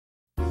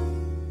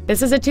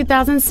This is a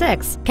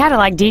 2006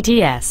 Cadillac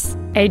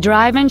DTS, a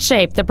drive and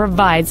shape that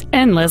provides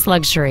endless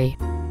luxury.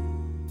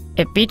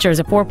 It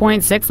features a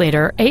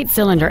 4.6-liter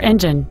 8-cylinder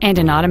engine and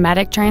an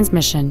automatic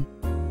transmission.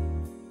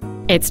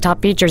 Its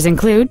top features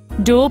include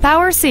dual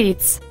power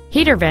seats,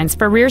 heater vents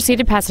for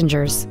rear-seated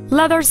passengers,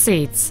 leather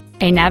seats,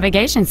 a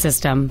navigation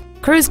system,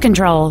 cruise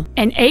control,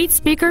 an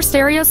 8-speaker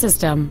stereo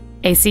system,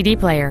 a CD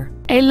player,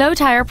 a low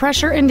tire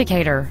pressure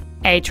indicator,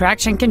 a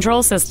traction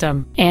control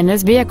system, and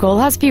this vehicle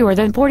has fewer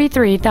than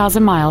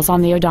 43,000 miles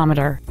on the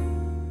odometer.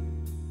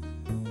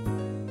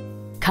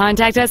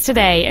 Contact us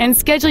today and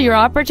schedule your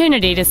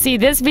opportunity to see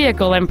this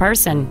vehicle in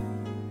person.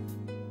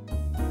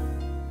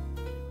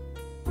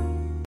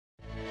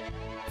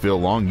 Phil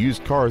Long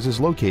Used Cars is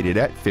located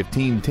at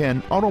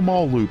 1510 Auto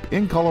Mall Loop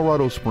in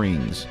Colorado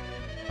Springs.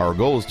 Our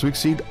goal is to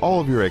exceed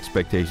all of your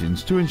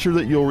expectations to ensure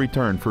that you'll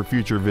return for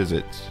future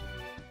visits.